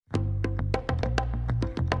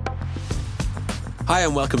Hi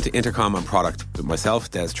and welcome to Intercom on Product with myself,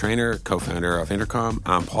 Des Traynor, co-founder of Intercom,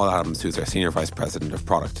 and Paul Adams, who's our Senior Vice President of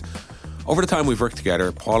Product. Over the time we've worked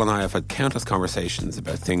together, Paul and I have had countless conversations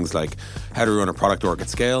about things like how to run a product org at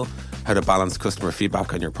scale, how to balance customer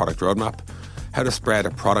feedback on your product roadmap, how to spread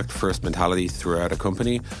a product-first mentality throughout a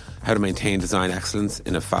company, how to maintain design excellence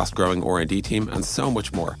in a fast-growing R&D team, and so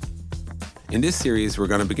much more. In this series, we're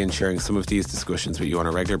going to begin sharing some of these discussions with you on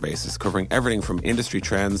a regular basis, covering everything from industry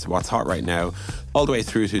trends, what's hot right now, all the way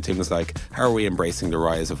through to things like how are we embracing the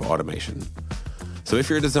rise of automation. So if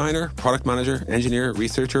you're a designer, product manager, engineer,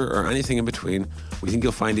 researcher, or anything in between, we think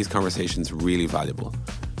you'll find these conversations really valuable.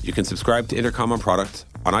 You can subscribe to Intercom on Product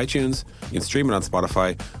on iTunes, you can stream it on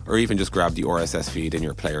Spotify, or even just grab the RSS feed in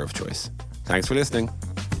your player of choice. Thanks for listening.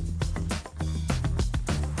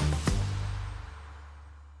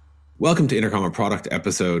 Welcome to Intercom on Product,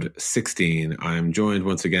 episode 16. I'm joined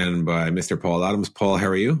once again by Mr. Paul Adams. Paul, how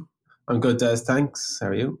are you? I'm good, Des. Thanks. How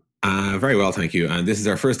are you? Very well, thank you. And this is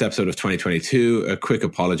our first episode of 2022. A quick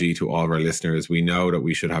apology to all of our listeners. We know that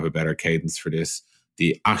we should have a better cadence for this.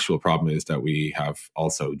 The actual problem is that we have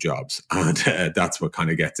also jobs, and that's what kind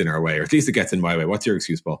of gets in our way, or at least it gets in my way. What's your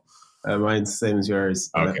excuse, Paul? Mine's the same as yours.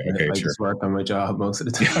 Okay, I sure. just work on my job most of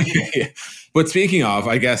the time. Yeah. But speaking of,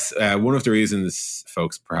 I guess one of the reasons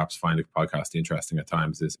folks perhaps find the podcast interesting at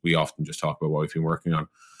times is we often just talk about what we've been working on.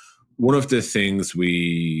 One of the things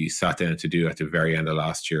we sat down to do at the very end of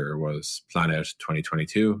last year was plan out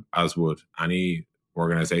 2022, as would any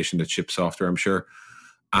organization that ships software, I'm sure.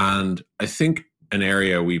 And I think an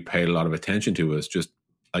area we paid a lot of attention to was just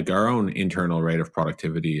like our own internal rate of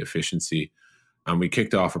productivity, efficiency. And we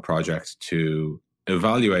kicked off a project to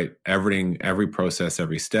evaluate everything, every process,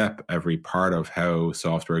 every step, every part of how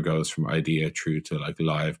software goes from idea through to like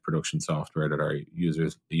live production software that our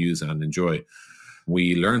users use and enjoy.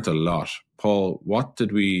 We learned a lot. Paul, what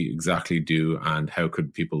did we exactly do and how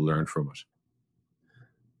could people learn from it?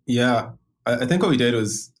 Yeah, I think what we did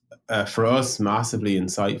was, for us, massively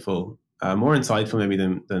insightful. More insightful maybe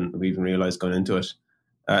than we even realized going into it.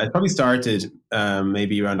 It probably started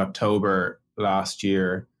maybe around October last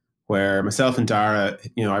year, where myself and Dara,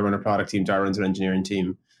 I run a product team, Dara runs an engineering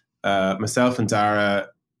team. Myself and Dara,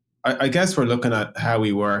 I guess we're looking at how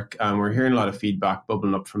we work, and we're hearing a lot of feedback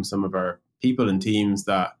bubbling up from some of our people and teams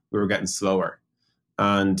that we were getting slower.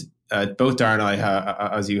 And both Dara and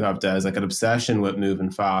I, as you have, Des, like an obsession with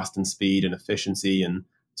moving fast and speed and efficiency. And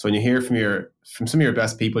so when you hear from some of your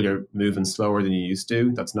best people, you're moving slower than you used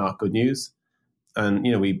to, that's not good news. And,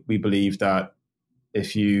 we believe that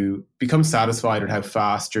if you become satisfied with how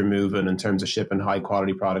fast you're moving in terms of shipping high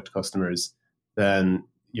quality product to customers, then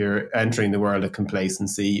you're entering the world of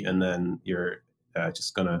complacency, and then you're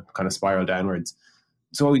just going to kind of spiral downwards.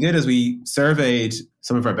 So what we did is we surveyed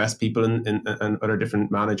some of our best people and other different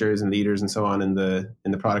managers and leaders and so on in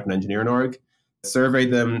the product and engineering org,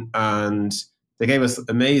 surveyed them, and they gave us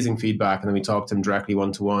amazing feedback. And then we talked to them directly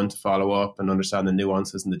one-to-one to follow up and understand the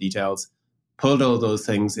nuances and the details, pulled all those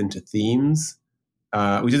things into themes.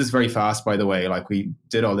 We did this very fast, by the way. Like, we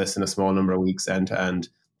did all this in a small number of weeks end to end,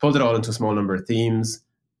 pulled it all into a small number of themes,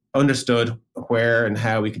 understood where and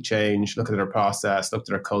how we could change, looked at our process, looked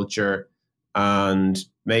at our culture, and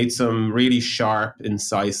made some really sharp,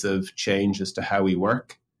 incisive changes to how we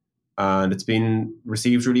work. And it's been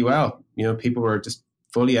received really well. People were just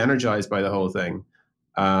fully energized by the whole thing.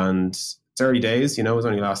 And it's early days, it was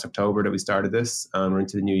only last October that we started this, and we're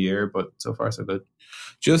into the new year, but so far so good.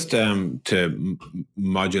 Just to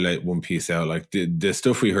modulate one piece out, like the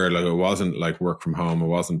stuff we heard, like it wasn't like work from home, it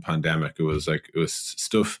wasn't pandemic, it was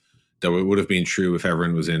stuff that would have been true if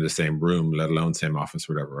everyone was in the same room, let alone same office,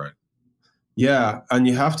 whatever, right? Yeah, and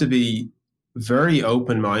you have to be very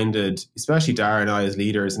open-minded, especially Dara and I as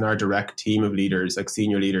leaders and our direct team of leaders, like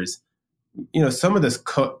senior leaders. Some of this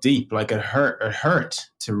cut deep, like it hurt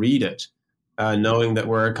to read it, knowing that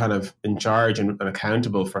we're kind of in charge and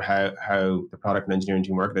accountable for how the product and engineering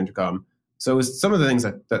team work at Intercom. So it was some of the things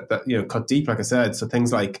that cut deep, like I said. So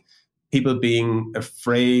things like people being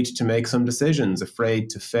afraid to make some decisions, afraid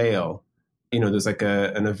to fail. There's like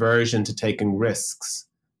an aversion to taking risks.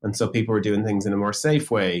 And so people were doing things in a more safe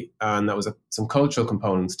way. And that was some cultural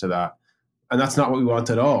components to that. And that's not what we want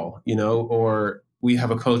at all, or we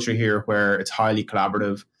have a culture here where it's highly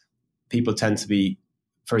collaborative. People tend to be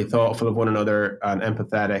very thoughtful of one another and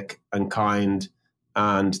empathetic and kind.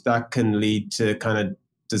 And that can lead to kind of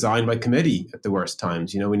design by committee at the worst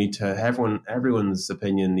times. We need to, everyone's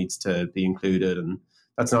opinion needs to be included. And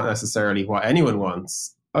that's not necessarily what anyone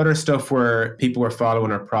wants. Other stuff where people were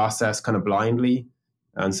following our process kind of blindly.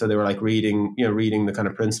 And so they were like reading the kind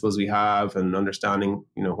of principles we have and understanding,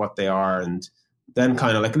 what they are, and then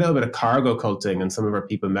kind of like a little bit of cargo culting, and some of our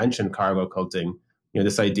people mentioned cargo culting,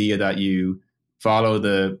 this idea that you follow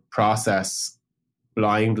the process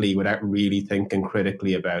blindly without really thinking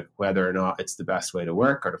critically about whether or not it's the best way to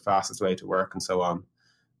work or the fastest way to work and so on.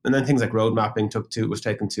 And then things like road mapping was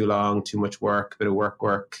taking too long, too much work, a bit of work.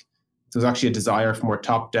 So there's actually a desire for more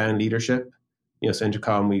top-down leadership. So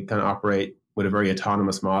Intercom, we kind of operate with a very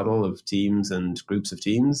autonomous model of teams and groups of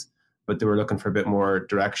teams, but they were looking for a bit more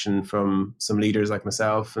direction from some leaders like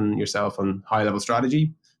myself and yourself on high-level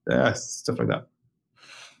strategy, stuff like that.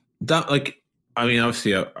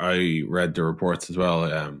 Obviously I read the reports as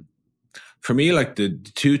well. For me, like the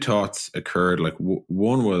two thoughts occurred. Like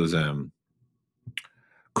one was,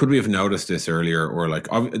 could we have noticed this earlier, or like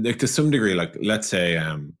to some degree, like let's say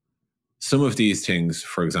some of these things,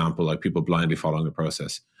 for example, like people blindly following the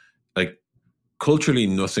process, like culturally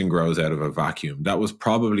nothing grows out of a vacuum. That was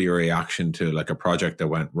probably a reaction to like a project that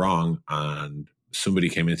went wrong, and somebody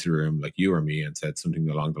came into the room like you or me and said something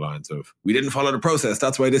along the lines of, we didn't follow the process,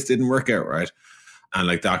 that's why this didn't work out, right? And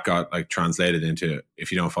like that got like translated into,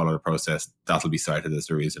 if you don't follow the process, that'll be cited as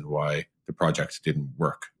the reason why the project didn't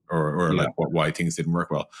work, or like why things didn't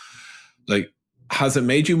work well. Like, has it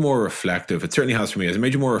made you more reflective? It certainly has for me. Has it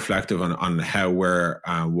made you more reflective on how, where,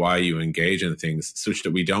 why you engage in things, such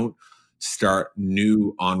that we don't start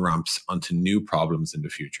new on-ramps onto new problems in the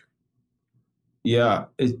future? Yeah,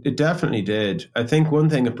 it definitely did. I think one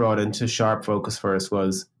thing it brought into sharp focus for us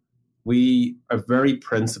was we are a very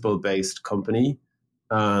principle-based company,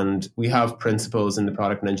 and we have principles in the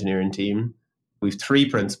product and engineering team. We've 3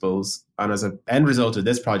 principles, and as an end result of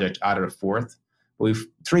this project, added a 4th. We've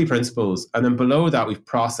 3 principles, and then below that we've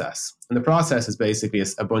process. And the process is basically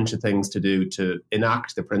a bunch of things to do to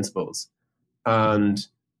enact the principles. And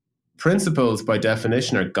principles, by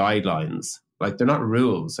definition, are guidelines. Like, they're not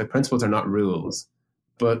rules. Like, principles are not rules.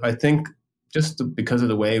 But I think just because of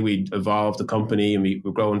the way we evolved the company, and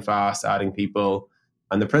we're growing fast, adding people,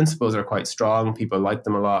 and the principles are quite strong, people like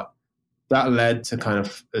them a lot, that led to kind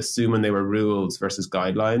of assuming they were rules versus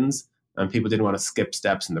guidelines, and people didn't want to skip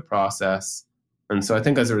steps in the process. And so I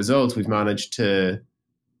think as a result, we've managed to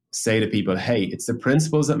say to people, hey, it's the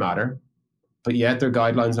principles that matter, but yet they're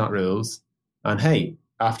guidelines, not rules. And hey,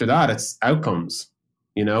 after that, it's outcomes.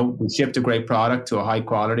 We shipped a great product to a high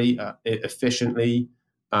quality, efficiently,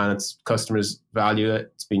 and its customers value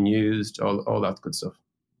it. It's been used, all that good stuff.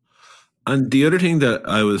 And the other thing that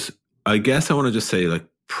I guess I want to just say, like,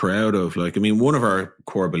 proud of, like, I mean, one of our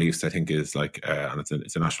core beliefs, I think, is like, and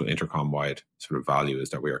it's a national Intercom-wide sort of value, is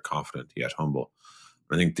that we are confident yet humble.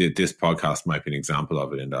 I think this podcast might be an example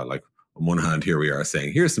of it, in that, like, on one hand, here we are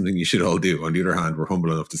saying, here's something you should all do. On the other hand, we're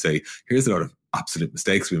humble enough to say, here's a lot of absolute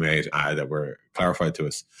mistakes we made that were clarified to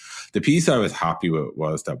us. The piece I was happy with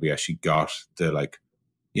was that we actually got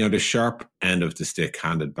the sharp end of the stick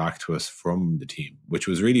handed back to us from the team, which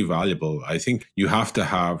was really valuable. I think you have to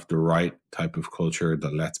have the right type of culture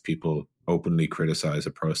that lets people openly criticize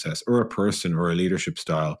a process or a person or a leadership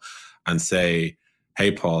style and say,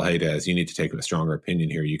 hey, Paul, hey, Des, you need to take a stronger opinion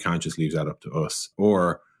here. You can't just leave that up to us.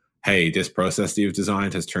 Or, hey, this process that you've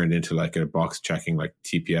designed has turned into like a box checking, like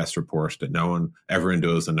TPS report that everyone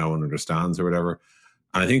does and no one understands or whatever.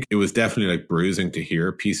 And I think it was definitely like bruising to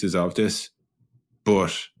hear pieces of this,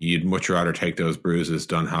 but you'd much rather take those bruises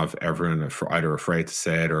than have everyone either afraid to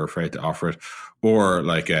say it or afraid to offer it, or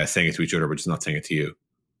like saying it to each other, but just not saying it to you.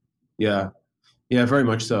 Yeah, very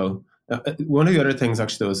much so. One of the other things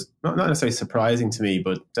actually that was not necessarily surprising to me,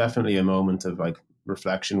 but definitely a moment of like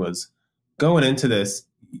reflection, was going into this,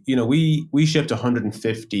 we shipped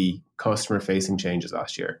 150 customer facing changes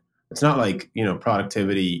last year. It's not like,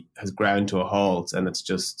 productivity has ground to a halt and it's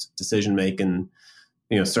just decision making,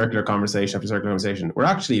 circular conversation after circular conversation. We're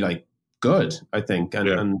actually like good, I think.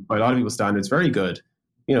 And by a lot of people's standards, very good.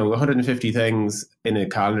 150 things in a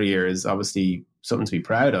calendar year is obviously something to be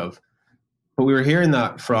proud of. But we were hearing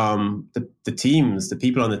that from the teams, the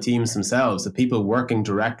people on the teams themselves, the people working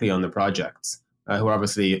directly on the projects, who are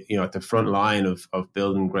obviously, at the front line of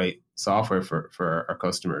building great software for our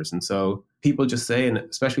customers. And so people just saying,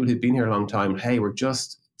 especially people who've been here a long time, hey,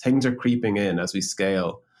 things are creeping in as we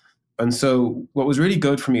scale. And so what was really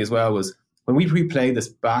good for me as well was when we replayed this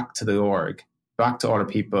back to the org, back to all our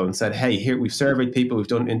people, and said, hey, here, we've surveyed people, we've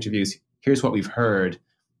done interviews, here's what we've heard.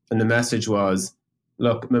 And the message was,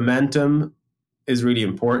 look, momentum is really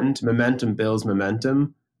important. Momentum builds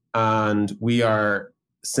momentum. And we are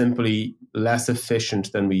simply less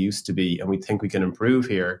efficient than we used to be. And we think we can improve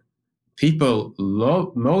here. People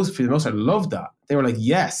for the most part, loved that. They were like,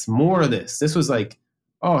 yes, more of this. This was like,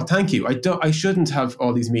 oh, thank you. I shouldn't have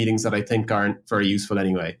all these meetings that I think aren't very useful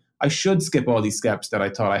anyway. I should skip all these steps that I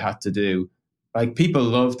thought I had to do. Like people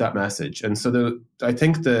love that message. And so I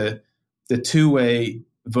think the two-way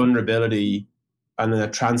vulnerability and the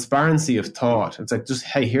transparency of thought, it's like just,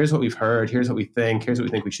 hey, here's what we've heard, here's what we think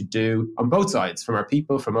we should do on both sides, from our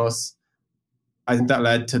people, from us. I think that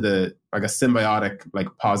led to the, like, a symbiotic, like,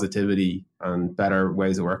 positivity and better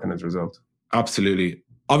ways of working as a result. Absolutely.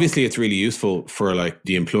 Obviously, it's really useful for like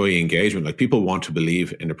the employee engagement. Like people want to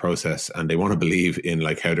believe in the process and they want to believe in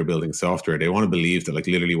like how they're building software. They want to believe that like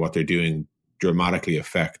literally what they're doing dramatically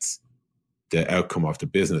affects the outcome of the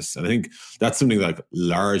business. And I think that's something like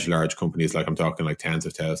large companies, like I'm talking like tens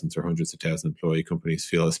of thousands or hundreds of thousands employee companies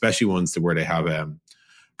feel, especially ones where they have a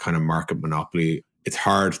kind of market monopoly. It's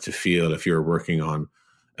hard to feel if you're working on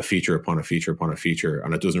a feature upon a feature upon a feature,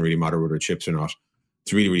 and it doesn't really matter whether it ships or not.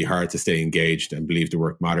 It's really, really hard to stay engaged and believe the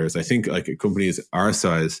work matters. I think like companies our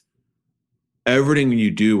size, everything you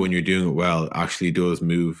do when you're doing it well actually does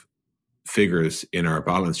move figures in our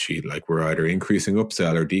balance sheet. Like we're either increasing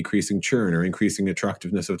upsell or decreasing churn or increasing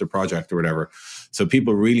attractiveness of the project or whatever. So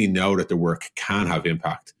people really know that the work can have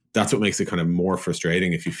impact. That's what makes it kind of more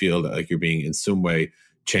frustrating if you feel that like you're being in some way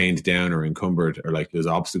chained down or encumbered, or like there's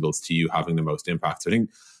obstacles to you having the most impact. So I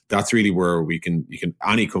think that's really where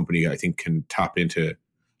any company I think can tap into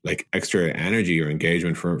like extra energy or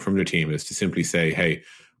engagement from their team, is to simply say, hey,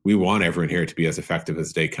 we want everyone here to be as effective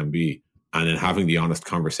as they can be. And then having the honest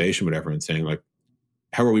conversation with everyone, saying like,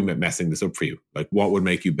 how are we messing this up for you? Like what would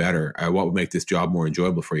make you better? What would make this job more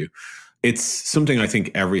enjoyable for you? It's something I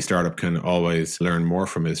think every startup can always learn more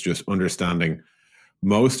from, is just understanding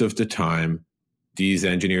most of the time these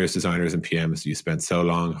engineers, designers, and PMs you spend so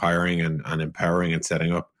long hiring and empowering and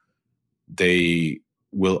setting up, they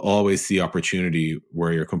will always see opportunity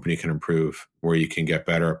where your company can improve, where you can get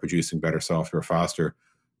better at producing better software faster.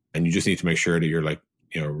 And you just need to make sure that you're like,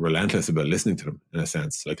 relentless about listening to them, in a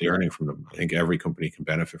sense, like learning from them. I think every company can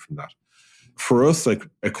benefit from that. For us, like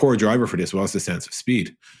a core driver for this was the sense of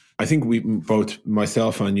speed. I think we, both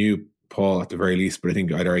myself and you, Paul, at the very least, but I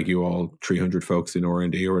think I'd argue all 300 folks in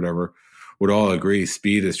R&D or whatever would all agree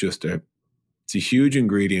speed is just it's a huge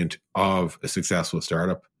ingredient of a successful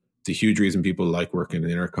startup. It's a huge reason people like working in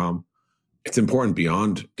Intercom. It's important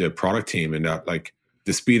beyond the product team, in that like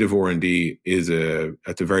the speed of R&D is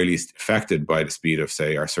at the very least affected by the speed of,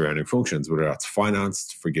 say, our surrounding functions, whether that's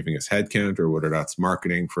finance for giving us headcount, or whether that's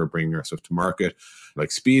marketing for bringing our stuff to market.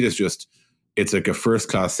 Like speed is just, it's like a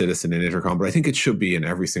first-class citizen in Intercom, but I think it should be in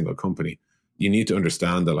every single company. You need to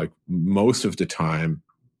understand that like most of the time,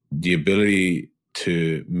 the ability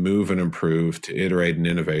to move and improve, to iterate and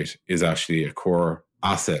innovate is actually a core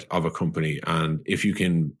asset of a company. And if you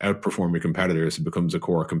can outperform your competitors, it becomes a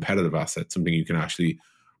core competitive asset, something you can actually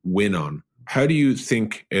win on. How do you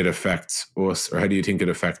think it affects us, or how do you think it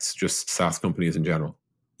affects just SaaS companies in general?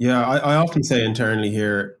 Yeah, I often say internally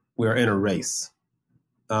here, we are in a race.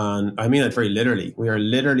 And I mean it very literally. We are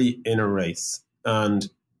literally in a race. And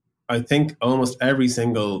I think almost every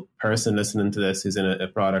single person listening to this who's in a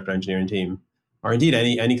product or engineering team, or indeed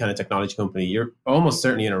any kind of technology company, you're almost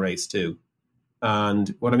certainly in a race too.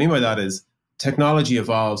 And what I mean by that is technology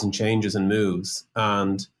evolves and changes and moves.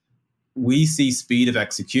 And we see speed of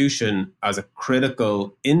execution as a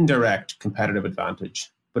critical, indirect competitive advantage.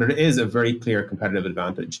 But it is a very clear competitive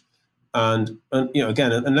advantage. And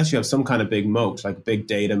again, unless you have some kind of big moat, like a big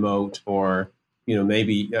data moat, or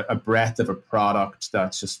maybe a breadth of a product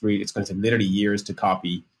that's just really, it's going to take literally years to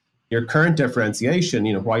copy. Your current differentiation,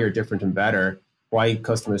 why you're different and better, why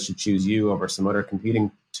customers should choose you over some other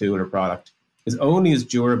competing tool or product, is only as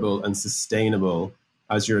durable and sustainable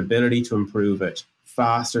as your ability to improve it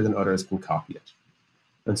faster than others can copy it.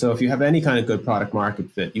 And so if you have any kind of good product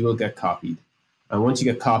market fit, you will get copied. And once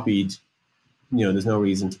you get copied, there's no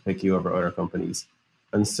reason to pick you over other companies.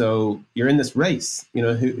 And so you're in this race,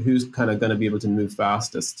 who's kind of going to be able to move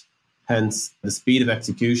fastest. Hence, the speed of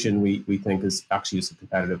execution we think is actually just a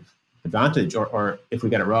competitive advantage, or if we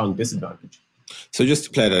get it wrong, disadvantage. So just to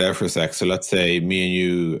play that out for a sec. So let's say me and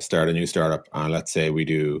you start a new startup, and let's say we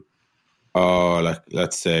do,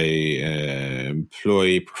 let's say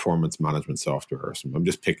employee performance management software or something. I'm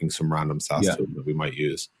just picking some random SaaS tool that we might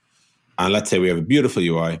use. And let's say we have a beautiful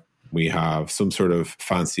UI. We have some sort of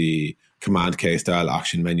fancy command K style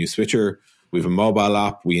action menu switcher. We have a mobile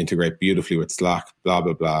app. We integrate beautifully with Slack, blah,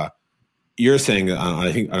 blah, blah. You're saying, and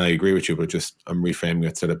I think, and I agree with you, but just I'm reframing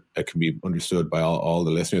it so that it can be understood by all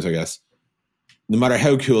the listeners, I guess. No matter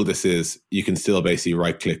how cool this is, you can still basically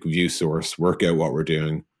right-click, view source, work out what we're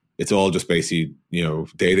doing. It's all just basically,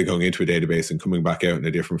 data going into a database and coming back out in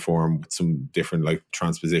a different form with some different like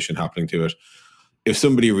transposition happening to it. If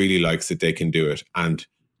somebody really likes it, they can do it. And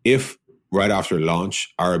if right after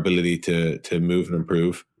launch, our ability to move and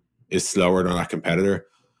improve is slower than that competitor,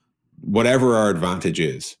 whatever our advantage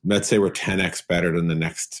is, let's say we're 10x better than the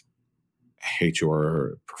next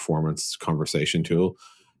HR performance conversation tool,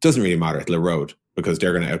 doesn't really matter. It'll erode because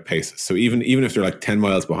they're going to outpace us. So even if they're like 10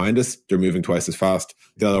 miles behind us, they're moving twice as fast.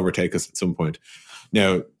 They'll overtake us at some point.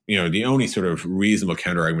 Now, the only sort of reasonable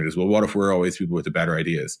counter argument is, well, what if we're always people with the better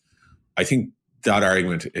ideas? I think that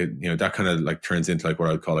argument, that kind of like turns into like what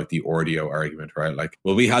I would call like the Ordio argument, right? Like,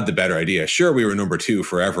 well, we had the better idea. Sure, we were number 2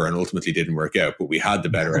 forever and ultimately didn't work out, but we had the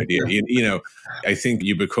better idea. I think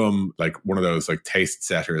you become like one of those like taste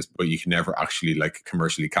setters, but you can never actually like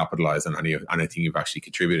commercially capitalize on anything you've actually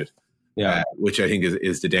contributed. Yeah, which I think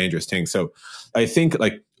is the dangerous thing. So I think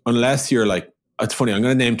like, unless you're like, it's funny, I'm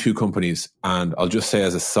going to name 2 companies and I'll just say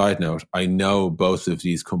as a side note, I know both of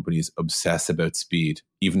these companies obsess about speed,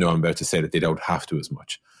 even though I'm about to say that they don't have to as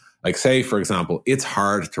much. Like say, for example, it's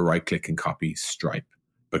hard to right click and copy Stripe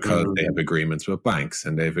because they have agreements with banks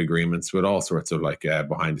and they have agreements with all sorts of like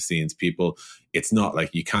behind the scenes people. It's not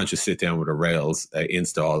like you can't just sit down with a Rails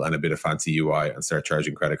install and a bit of fancy UI and start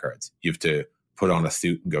charging credit cards. You have to put on a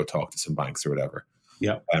suit and go talk to some banks or whatever.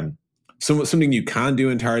 Yeah. Something you can do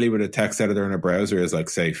entirely with a text editor in a browser is like,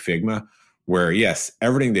 say, Figma, where yes,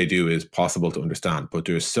 everything they do is possible to understand, but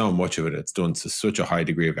there's so much of it. It's done to such a high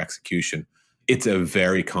degree of execution. It's a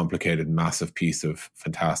very complicated, massive piece of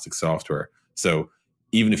fantastic software. So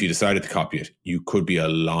even if you decided to copy it, you could be a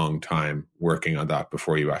long time working on that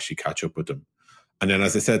before you actually catch up with them. And then,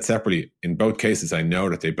 as I said separately, in both cases, I know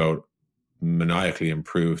that they both maniacally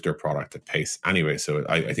improved their product at pace anyway. So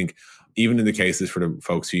I think even in the cases for the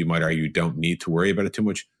folks who you might argue don't need to worry about it too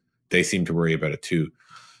much, they seem to worry about it too.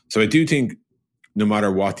 So I do think no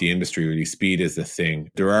matter what the industry, really, speed is the thing.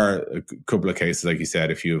 There are a couple of cases, like you said,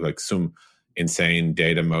 if you have like some insane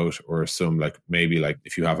data moat or some like maybe like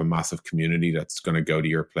if you have a massive community that's going to go to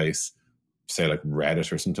your place, say like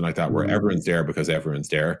Reddit or something like that, where everyone's there because everyone's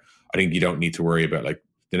there. I think you don't need to worry about like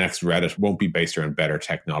the next Reddit won't be based around better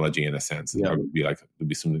technology in a sense. It'll be like there'll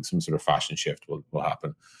be some sort of fashion shift will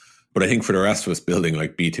happen. But I think for the rest of us building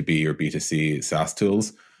like B2B or B2C SaaS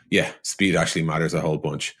tools, yeah, speed actually matters a whole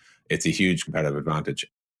bunch. It's a huge competitive advantage.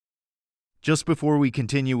 Just before we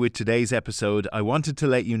continue with today's episode, I wanted to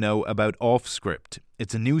let you know about Offscript.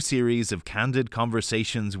 It's a new series of candid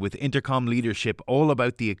conversations with Intercom leadership all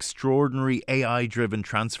about the extraordinary AI-driven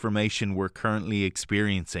transformation we're currently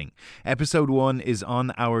experiencing. Episode 1 is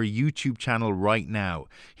on our YouTube channel right now.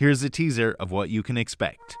 Here's a teaser of what you can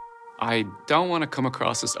expect. I don't want to come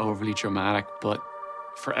across as overly dramatic, but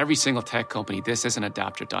for every single tech company, this is an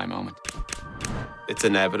adapt or die moment. It's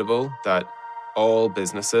inevitable that all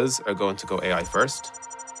businesses are going to go AI first.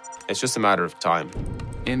 It's just a matter of time.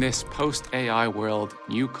 In this post-AI world,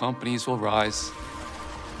 new companies will rise,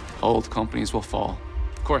 old companies will fall.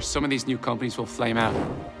 Of course, some of these new companies will flame out.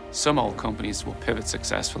 Some old companies will pivot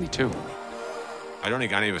successfully too. I don't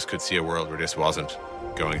think any of us could see a world where this wasn't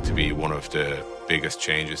going to be one of the biggest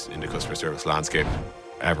changes in the customer service landscape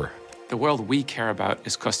ever. The world we care about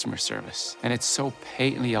is customer service, and it's so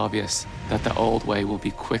patently obvious that the old way will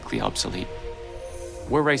be quickly obsolete.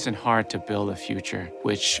 We're racing hard to build a future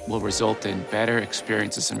which will result in better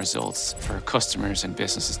experiences and results for our customers and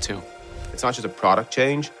businesses too. It's not just a product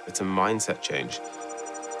change, it's a mindset change.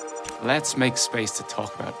 Let's make space to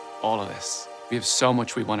talk about all of this. We have so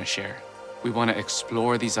much we want to share. We want to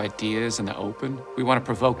explore these ideas in the open. We want to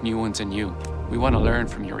provoke new ones in you. We want to learn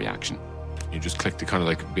from your reaction. You just click the kind of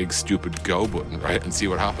like big stupid go button, right? And see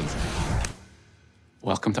what happens.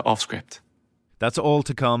 Welcome to Offscript. That's all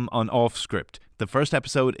to come on Offscript. The first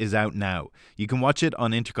episode is out now. You can watch it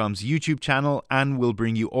on Intercom's YouTube channel, and we'll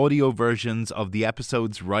bring you audio versions of the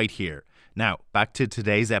episodes right here. Now, back to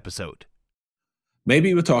today's episode.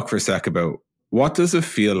 Maybe we'll talk for a sec about what does it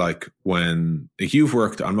feel like when you've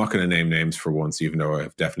worked, I'm not going to name names for once, even though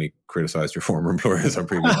I've definitely criticized your former employers on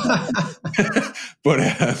previous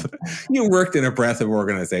but you worked in a breadth of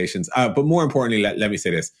organizations. But more importantly, let me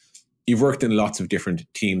say this. You've worked in lots of different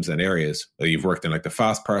teams and areas. You've worked in like the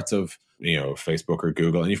fast parts of, Facebook or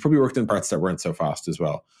Google, and you've probably worked in parts that weren't so fast as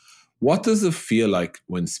well. What does it feel like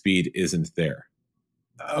when speed isn't there?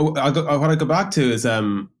 What I go back to is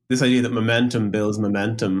this idea that momentum builds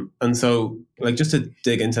momentum. And so, like, just to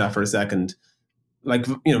dig into that for a second, like,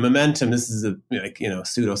 momentum, this is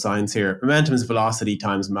pseudoscience here. Momentum is velocity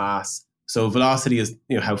times mass. So velocity is,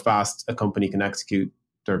 how fast a company can execute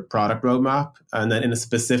their product roadmap, and then in a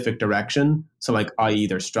specific direction. So like, i.e.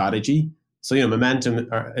 their strategy. So, momentum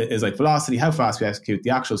is like velocity, how fast we execute the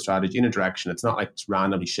actual strategy in a direction. It's not like just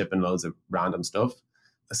randomly shipping loads of random stuff.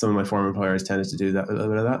 some of my former employers tended to do that, a little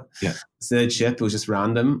bit of that. Yeah. So they'd ship, it was just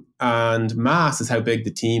random. And mass is how big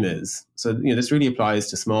the team is. So, this really applies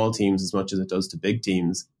to small teams as much as it does to big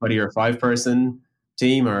teams. Whether you're a 5-person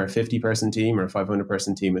team or a 50-person team or a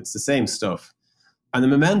 500-person team, it's the same stuff. And the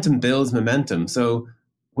momentum builds momentum. So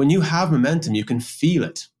when you have momentum, you can feel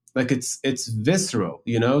it. Like it's visceral,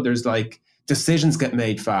 there's like decisions get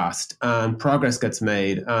made fast and progress gets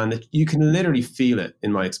made, and you can literally feel it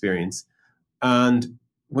in my experience. And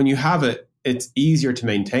when you have it, it's easier to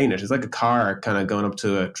maintain it. It's like a car kind of going up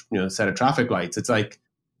to a set of traffic lights. It's like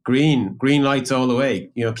green lights all the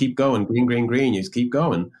way, keep going, green, you just keep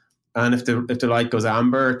going. And if the light goes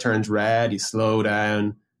amber, it turns red, you slow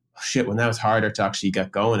down. Oh, shit, well now it's harder to actually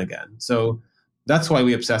get going again. So that's why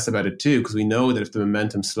we obsess about it too, because we know that if the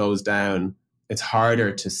momentum slows down, it's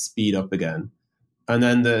harder to speed up again. And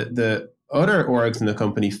then the other orgs in the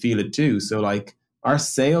company feel it too. So like our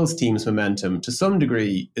sales team's momentum to some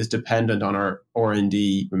degree is dependent on our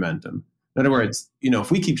R&D momentum. In other words,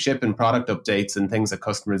 if we keep shipping product updates and things that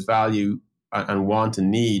customers value and want and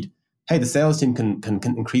need, hey, the sales team can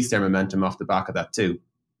increase their momentum off the back of that too.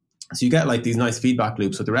 So you get like these nice feedback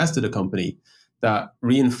loops with the rest of the company that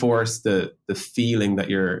reinforce the feeling that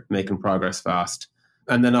you're making progress fast.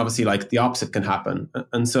 And then obviously like the opposite can happen.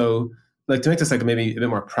 And so like to make this like maybe a bit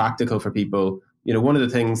more practical for people, one of the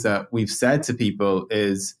things that we've said to people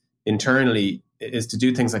is internally is to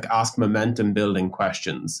do things like ask momentum building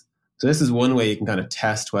questions. So this is one way you can kind of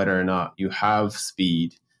test whether or not you have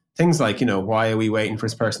speed. Things like, why are we waiting for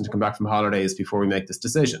this person to come back from holidays before we make this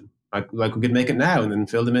decision? Like we could make it now and then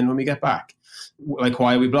fill them in when we get back. Like,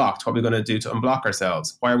 why are we blocked? What are we going to do to unblock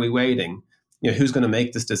ourselves? Why are we waiting? Who's going to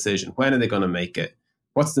make this decision? When are they going to make it?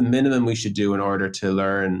 What's the minimum we should do in order to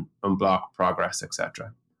learn, unblock, progress,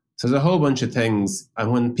 etc.? So there's a whole bunch of things.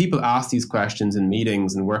 And when people ask these questions in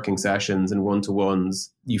meetings and working sessions and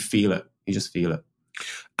one-to-ones, you feel it. You just feel it.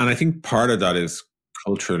 And I think part of that is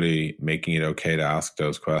culturally making it okay to ask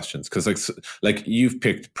those questions, because like you've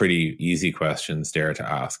picked pretty easy questions there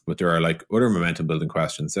to ask, but there are like other momentum building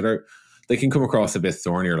questions that they can come across a bit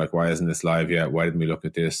thornier, like why isn't this live yet? Why didn't we look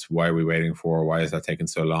at this? Why are we waiting for? Why is that taking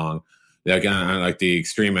so long? Like, and like the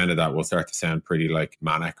extreme end of that will start to sound pretty like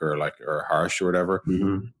manic or harsh or whatever.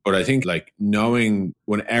 Mm-hmm. But I think like knowing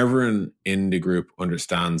when everyone in the group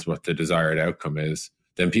understands what the desired outcome is,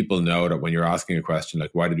 then people know that when you're asking a question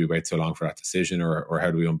like, why did we wait so long for that decision? Or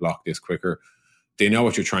how do we unblock this quicker? They know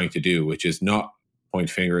what you're trying to do, which is not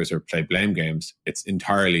point fingers or play blame games. It's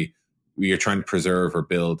entirely, you're trying to preserve or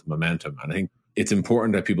build momentum. And I think it's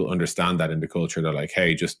important that people understand that in the culture, that like,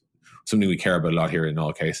 hey, just something we care about a lot here in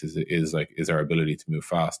all cases is our ability to move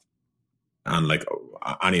fast. And like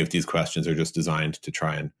any of these questions are just designed to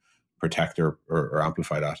try and protect or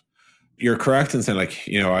amplify that. You're correct in saying, like,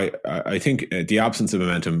 I think the absence of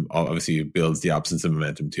momentum obviously builds the absence of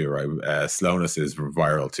momentum too, right? Slowness is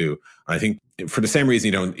viral too. And I think for the same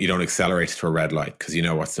reason you don't accelerate to a red light, because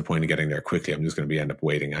what's the point of getting there quickly? I'm just going to end up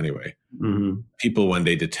waiting anyway. Mm-hmm. People, when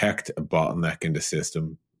they detect a bottleneck in the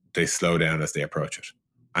system, they slow down as they approach it.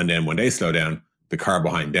 And then when they slow down, the car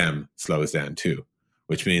behind them slows down too,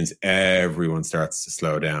 which means everyone starts to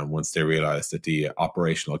slow down once they realize that the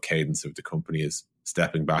operational cadence of the company is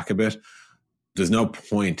stepping back a bit. There's no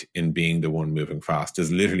point in being the one moving fast.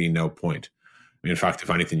 There's literally no point. I mean, in fact, if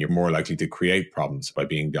anything, you're more likely to create problems by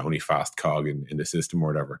being the only fast cog in the system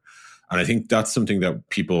or whatever. And I think that's something that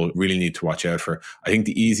people really need to watch out for. I think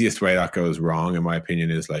the easiest way that goes wrong, in my opinion,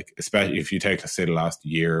 is like, especially if you take, let's say, the last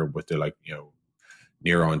year with the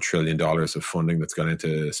near on $1 trillion of funding that's gone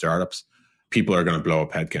into startups, people are going to blow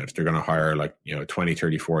up headcount. They're going to hire 20,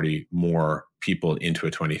 30, 40 more people into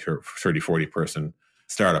a 20, 30, 40 person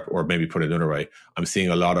startup. Or maybe put it another way, I'm seeing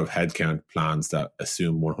a lot of headcount plans that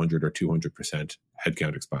assume 100 or 200%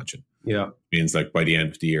 headcount expansion. Yeah. It means like by the end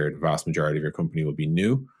of the year, the vast majority of your company will be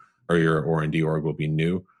new, or your R&D org will be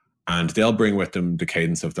new. And they'll bring with them the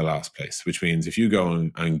cadence of the last place, which means if you go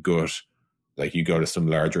and gut, like you go to some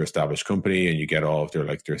larger established company and you get all of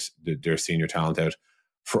their senior talent out,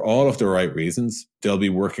 for all of the right reasons, they'll be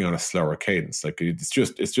working on a slower cadence. Like it's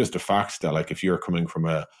just a fact that like if you're coming from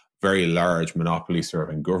a very large monopoly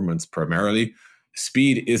serving governments primarily,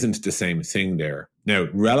 speed isn't the same thing there. Now,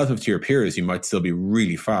 relative to your peers, you might still be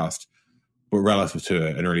really fast, but relative to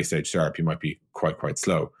an early stage startup, you might be quite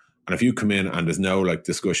slow. And if you come in and there's no like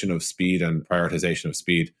discussion of speed and prioritization of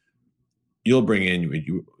speed, you'll bring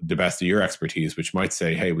in the best of your expertise, which might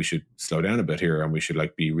say, hey, we should slow down a bit here and we should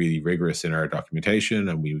like be really rigorous in our documentation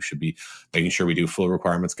and we should be making sure we do full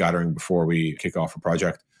requirements gathering before we kick off a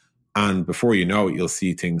project. And before you know it, you'll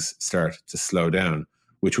see things start to slow down.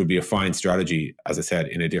 which would be a fine strategy, as I said,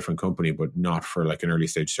 in a different company, but not for like an early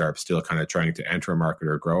stage startup, still kind of trying to enter a market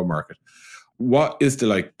or grow a market. What is the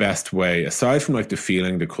like best way, aside from like the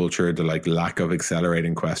feeling, the culture, the like lack of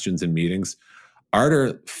accelerating questions in meetings, are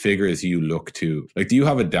there figures you look to? Like, do you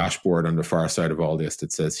have a dashboard on the far side of all this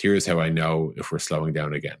that says, here's how I know if we're slowing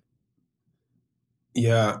down again?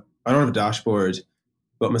 Yeah, I don't have a dashboard,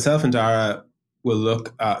 but myself and Dara will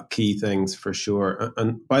look at key things for sure.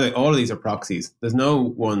 And by the way, all of these are proxies. There's no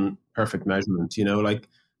one perfect measurement, you know, like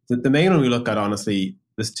the main one we look at, honestly,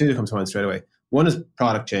 there's two that come to mind straight away. One is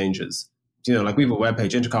product changes. You know, like we have a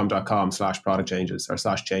webpage, intercom.com/product changes or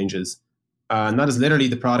 /changes. And that is literally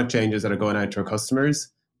the product changes that are going out to our customers.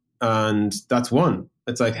 And that's one.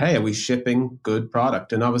 It's like, hey, are we shipping good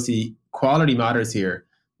product? And obviously quality matters here.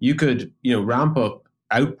 You could, you know, ramp up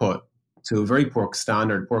output to a very poor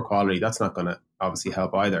standard, poor quality. That's not going to obviously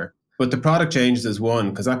help either. But the product changes is one,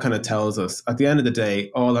 because that kind of tells us at the end of the day,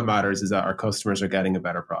 all that matters is that our customers are getting a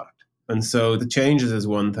better product. And so the changes is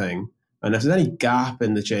one thing. And if there's any gap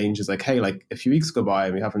in the changes, like, hey, like a few weeks go by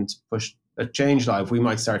and we haven't pushed a change live, we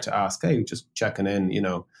might start to ask, hey, just checking in, you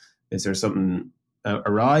know, is there something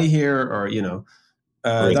awry here? Or, you know,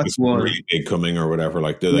 that's one. Really big coming or whatever.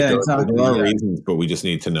 Like, exactly, there are reasons, but we just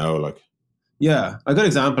need to know, like. Yeah, a good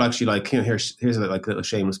example actually, like, you know, here's a like little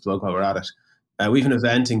shameless plug while we're at it. We have an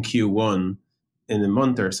event in Q1 in a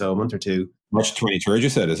month or two. March 23rd, you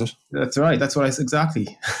said, is it? That's right. That's what I said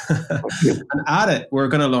exactly. And at it, we're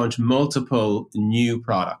going to launch multiple new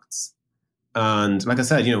products. And like I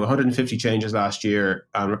said, you know, 150 changes last year,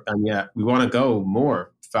 and yeah, we want to go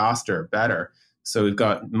more, faster, better. So we've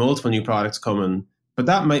got multiple new products coming, but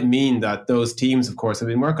that might mean that those teams, of course, have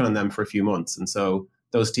been working on them for a few months, and so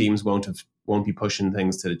those teams won't be pushing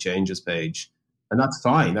things to the changes page. And that's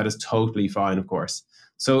fine. That is totally fine, of course.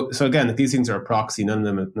 So again, these things are a proxy. None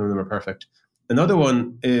of them are perfect. Another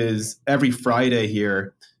one is every Friday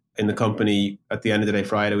here in the company, at the end of the day,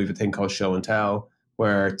 Friday, we have a thing called Show and Tell,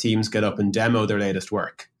 where teams get up and demo their latest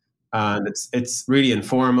work. And it's really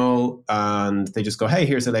informal, and they just go, hey,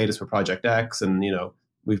 here's the latest for Project X. And, you know,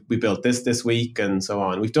 we built this week and so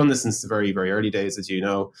on. We've done this since the very, very early days, as you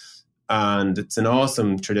know. And it's an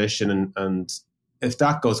awesome tradition. And if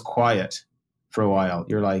that goes quiet for a while,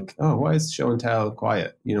 you're like, oh, why is Show and Tell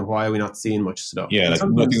quiet? You know, why are we not seeing much stuff? Yeah, like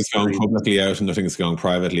nothing's going publicly out and nothing's going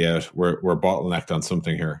privately out. We're bottlenecked on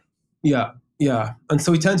something here. Yeah. And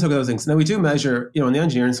so we tend to look at those things. Now we do measure, you know, on the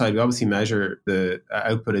engineering side, we obviously measure the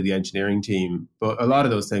output of the engineering team. But a lot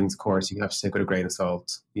of those things, of course, you have to take with a grain of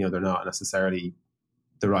salt. You know, they're not necessarily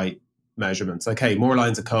the right measurements. Like, hey, more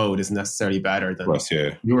lines of code isn't necessarily better than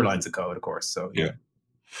your lines of code, of course. So yeah.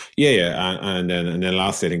 And then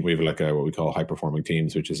last, I think we have like what we call high performing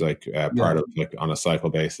teams, which is like part of like on a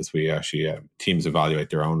cycle basis. We actually teams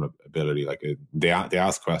evaluate their own ability. Like they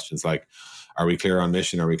ask questions like, are we clear on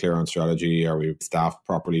mission? Are we clear on strategy? Are we staffed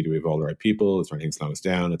properly? Do we have all the right people? Is there anything slowing us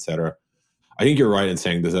down, etc.? I think you're right in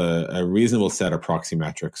saying there's a reasonable set of proxy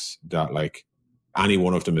metrics that like any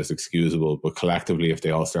one of them is excusable, but collectively, if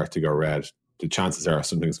they all start to go red, the chances are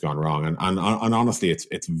something's gone wrong. And honestly,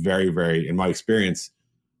 it's very, very, in my experience,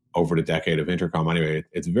 over the decade of Intercom anyway,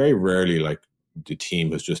 it's very rarely like the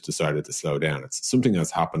team has just decided to slow down. It's something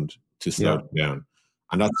that's happened to slow them down.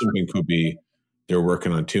 And that something could be they're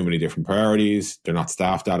working on too many different priorities, they're not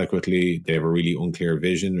staffed adequately, they have a really unclear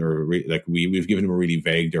vision, or like we've given them a really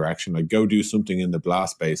vague direction, like go do something in the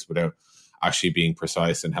blast space without actually being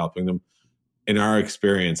precise and helping them. In our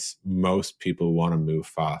experience, most people want to move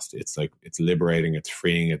fast. It's like, it's liberating, it's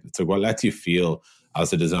freeing. It's like what lets you feel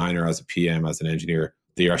as a designer, as a PM, as an engineer,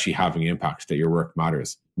 that you're actually having impact, that your work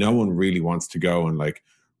matters. No one really wants to go and like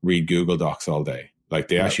read Google Docs all day. Like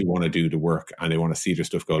they actually want to do the work and they want to see their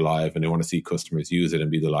stuff go live and they want to see customers use it and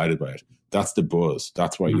be delighted by it. That's the buzz.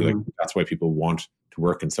 That's why that's why people want to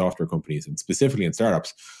work in software companies and specifically in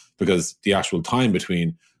startups, because the actual time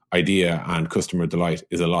between idea and customer delight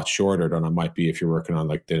is a lot shorter than it might be if you're working on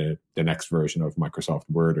like the next version of Microsoft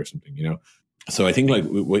Word or something, you know? So I think like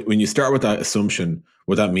when you start with that assumption,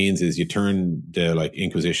 what that means is you turn the like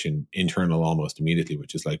inquisition internal almost immediately,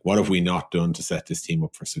 which is like, what have we not done to set this team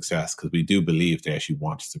up for success? Because we do believe they actually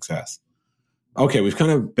want success. Okay, we've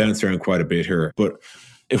kind of bounced around quite a bit here, but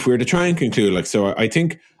if we were to try and conclude, like, so I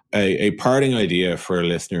think a parting idea for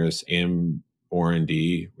listeners in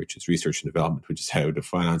R&D, which is research and development, which is how the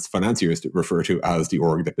financiers refer to as the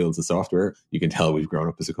org that builds the software. You can tell we've grown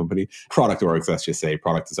up as a company. Product orgs, let's just say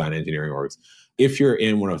product design engineering orgs. If you're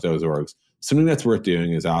in one of those orgs, something that's worth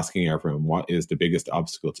doing is asking everyone what is the biggest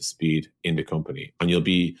obstacle to speed in the company. And you'll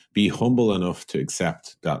be humble enough to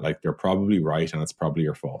accept that like they're probably right and it's probably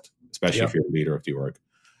your fault, especially if you're the leader of the org.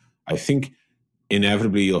 I think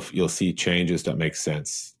inevitably you'll see changes that make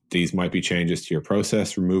sense. These might be changes to your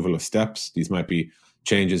process, removal of steps. These might be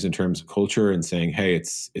changes in terms of culture and saying, hey,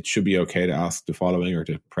 it should be okay to ask the following or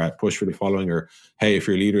to push for the following, or hey, if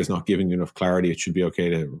your leader is not giving you enough clarity, it should be okay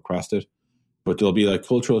to request it. But there'll be like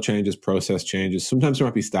cultural changes, process changes. Sometimes there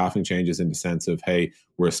might be staffing changes in the sense of, hey,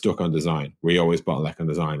 we're stuck on design. We always bottleneck on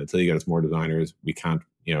design. Until you get us more designers, we can't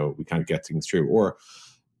get things through. Or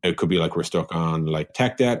it could be like we're stuck on like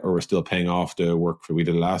tech debt, or we're still paying off the work we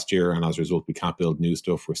did last year, and as a result, we can't build new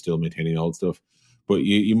stuff. We're still maintaining old stuff. But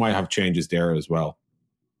you might have changes there as well.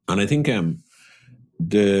 And I think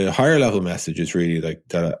the higher level message is really like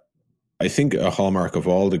that. I think a hallmark of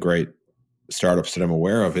all the great startups that I'm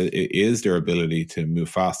aware of it is their ability to move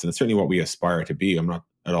fast, and it's certainly what we aspire to be. I'm not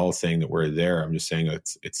at all saying that we're there. I'm just saying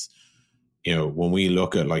it's when we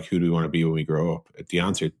look at like who do we want to be when we grow up, the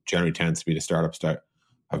answer generally tends to be the startups that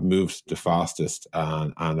have moved the fastest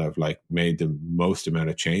and have like made the most amount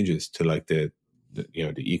of changes to like the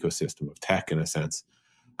ecosystem of tech in a sense.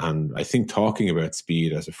 And I think talking about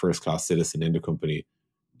speed as a first-class citizen in the company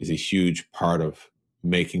is a huge part of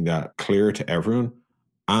making that clear to everyone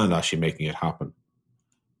and actually making it happen.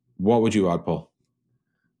 What would you add, Paul?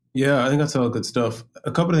 Yeah, I think that's all good stuff.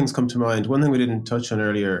 A couple of things come to mind. One thing we didn't touch on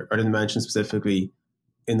earlier, or didn't mention specifically,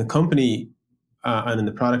 in the company and in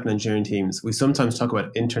the product and engineering teams, we sometimes talk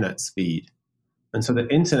about internet speed. And so the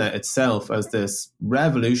internet itself as this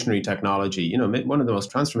revolutionary technology, one of the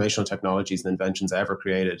most transformational technologies and inventions ever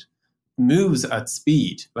created, moves at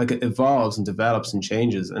speed. Like it evolves and develops and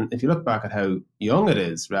changes. And if you look back at how young it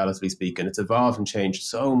is, relatively speaking, it's evolved and changed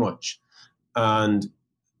so much. And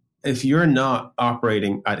if you're not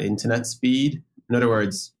operating at internet speed, in other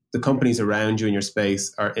words, the companies around you in your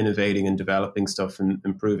space are innovating and developing stuff and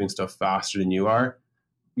improving stuff faster than you are,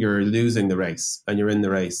 you're losing the race and you're in the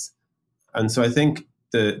race. And so I think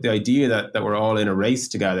the idea that we're all in a race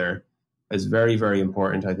together is very, very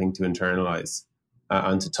important, I think, to internalize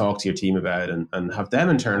and to talk to your team about and have them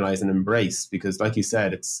internalize and embrace, because like you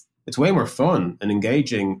said, it's way more fun and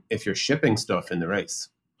engaging if you're shipping stuff in the race.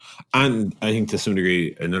 And I think to some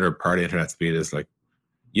degree, another part of internet speed is like,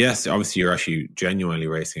 yes, obviously you're actually genuinely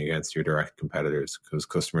racing against your direct competitors because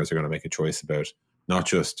customers are going to make a choice about not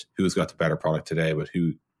just who's got the better product today, but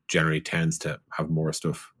who generally tends to have more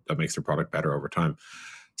stuff that makes their product better over time.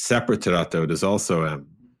 Separate to that, though, there's also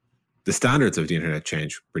the standards of the internet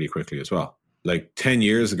change pretty quickly as well. Like 10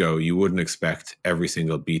 years ago, you wouldn't expect every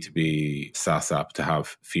single B2B SaaS app to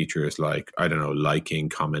have features like, I don't know, liking,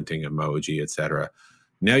 commenting, emoji, etc.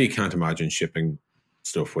 Now you can't imagine shipping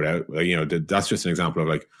stuff without, that's just an example of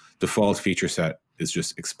like default feature set is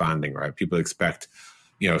just expanding, right? People expect,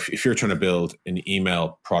 if you're trying to build an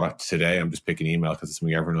email product today, I'm just picking email because it's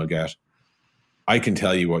something everyone will get. I can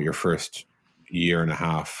tell you what your first year and a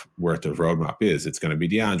half worth of roadmap is. It's going to be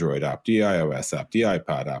the Android app, the iOS app, the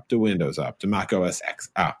iPad app, the Windows app, the Mac OS X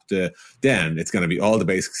app. Then it's going to be all the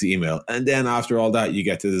basics of email. And then after all that, you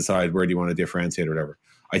get to decide where do you want to differentiate or whatever.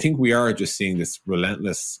 I think we are just seeing this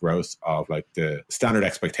relentless growth of like the standard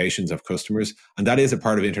expectations of customers. And that is a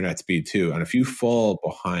part of internet speed too. And if you fall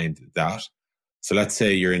behind that, so let's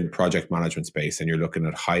say you're in the project management space and you're looking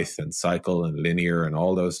at height and cycle and linear and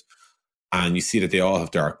all those, and you see that they all have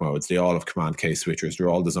dark modes, they all have command K switchers, they're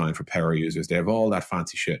all designed for power users, they have all that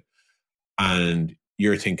fancy shit. And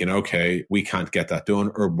you're thinking, okay, we can't get that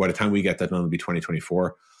done, or by the time we get that done, it'll be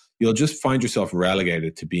 2024. You'll just find yourself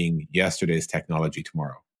relegated to being yesterday's technology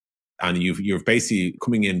tomorrow. And you're basically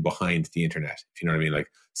coming in behind the internet, if you know what I mean. Like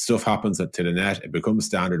stuff happens to the net, it becomes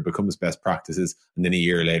standard, it becomes best practices, and then a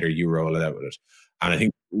year later you roll it out with it. And I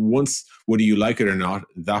think once, whether you like it or not,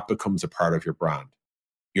 that becomes a part of your brand.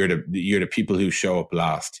 You're the people who show up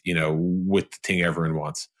last, with the thing everyone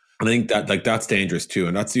wants. And I think that like that's dangerous too.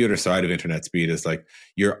 And that's the other side of internet speed is like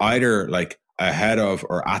you're either like ahead of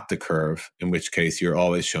or at the curve, in which case you're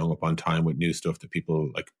always showing up on time with new stuff that people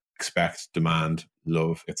like expect, demand,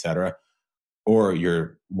 love, etc. Or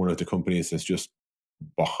you're one of the companies that's just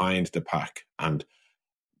behind the pack. And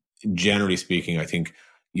generally speaking, I think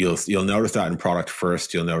you'll notice that in product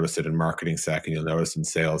first, you'll notice it in marketing second, you'll notice in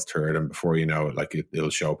sales third, and before you know it, like it'll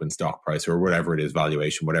show up in stock price or whatever it is,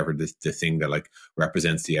 valuation, whatever the thing that like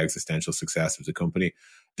represents the existential success of the company.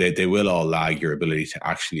 They will all lag your ability to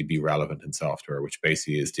actually be relevant in software, which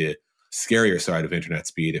basically is the scarier side of internet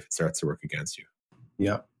speed if it starts to work against you.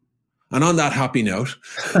 Yeah. And on that happy note,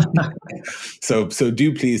 so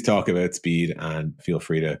do please talk about speed and feel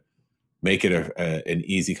free to make it an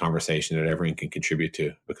easy conversation that everyone can contribute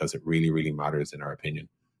to, because it really, really matters in our opinion.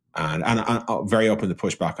 And I'm very open to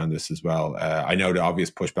push back on this as well. I know the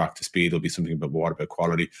obvious pushback to speed will be something about what about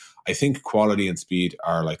quality. I think quality and speed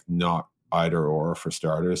are like not either or for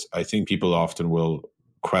starters. I think people often will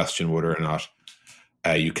question whether or not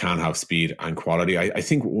you can have speed and quality. I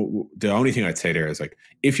think the only thing I'd say there is like,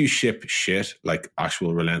 if you ship shit, like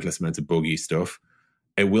actual relentless amounts of buggy stuff,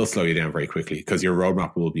 it will slow you down very quickly, because your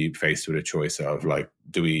roadmap will be faced with a choice of like,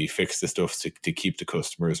 do we fix the stuff to keep the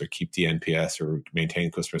customers or keep the NPS or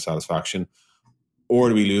maintain customer satisfaction? Or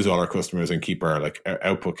do we lose all our customers and keep our like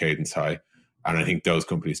output cadence high? And I think those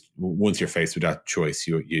companies, once you're faced with that choice,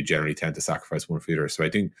 you generally tend to sacrifice one for the other. So I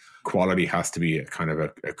think quality has to be a kind of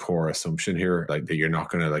a core assumption here, like that you're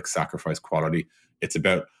not going to like sacrifice quality. It's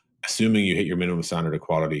about assuming you hit your minimum standard of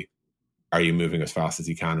quality. Are you moving as fast as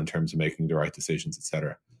you can in terms of making the right decisions,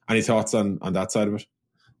 etc.? Any thoughts on that side of it?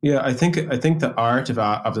 Yeah, I think the art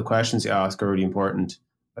of the questions you ask are really important.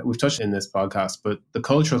 We've touched in this podcast, but the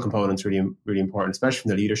cultural component's really, really important, especially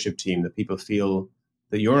from the leadership team, that people feel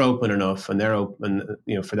that you're open enough and they're open,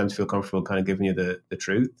 for them to feel comfortable kind of giving you the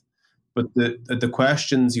truth. But the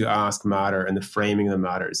questions you ask matter and the framing of them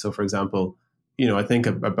matters. So for example, I think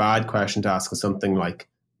a bad question to ask is something like,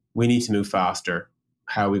 we need to move faster.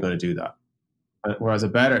 How are we going to do that? Whereas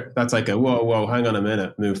that's like whoa, hang on a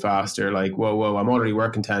minute, move faster. Like, whoa, I'm already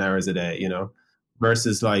working 10 hours a day,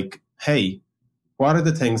 versus like, hey, what are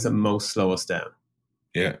the things that most slow us down?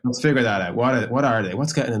 Yeah. Let's figure that out. What are they?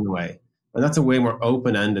 What's getting in the way? And that's a way more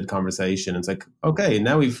open-ended conversation. It's like, okay,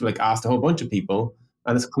 now we've like asked a whole bunch of people,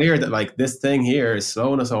 and it's clear that like this thing here is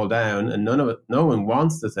slowing us all down, and no one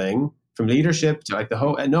wants the thing, from leadership to like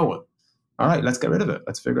no one. All right, let's get rid of it.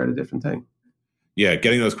 Let's figure out a different thing. Yeah,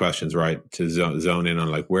 getting those questions right to zone in on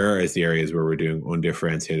like, where is the areas where we're doing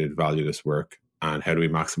undifferentiated, valueless work, and how do we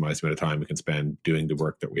maximize the amount of time we can spend doing the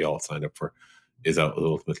work that we all signed up for, is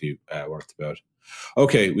ultimately what it's about.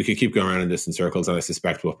 Okay, we could keep going around in this in circles, and I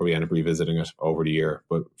suspect we'll probably end up revisiting it over the year.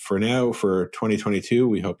 But for now, for 2022,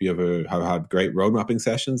 we hope you have had great road mapping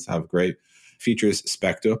sessions, have great features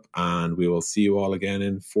specced up, and we will see you all again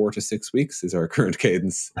in 4 to 6 weeks is our current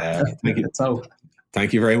cadence. Thank you.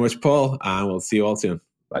 Thank you very much, Paul, and we'll see you all soon.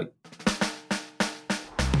 Bye.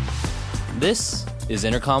 This is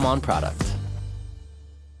Intercom on Product.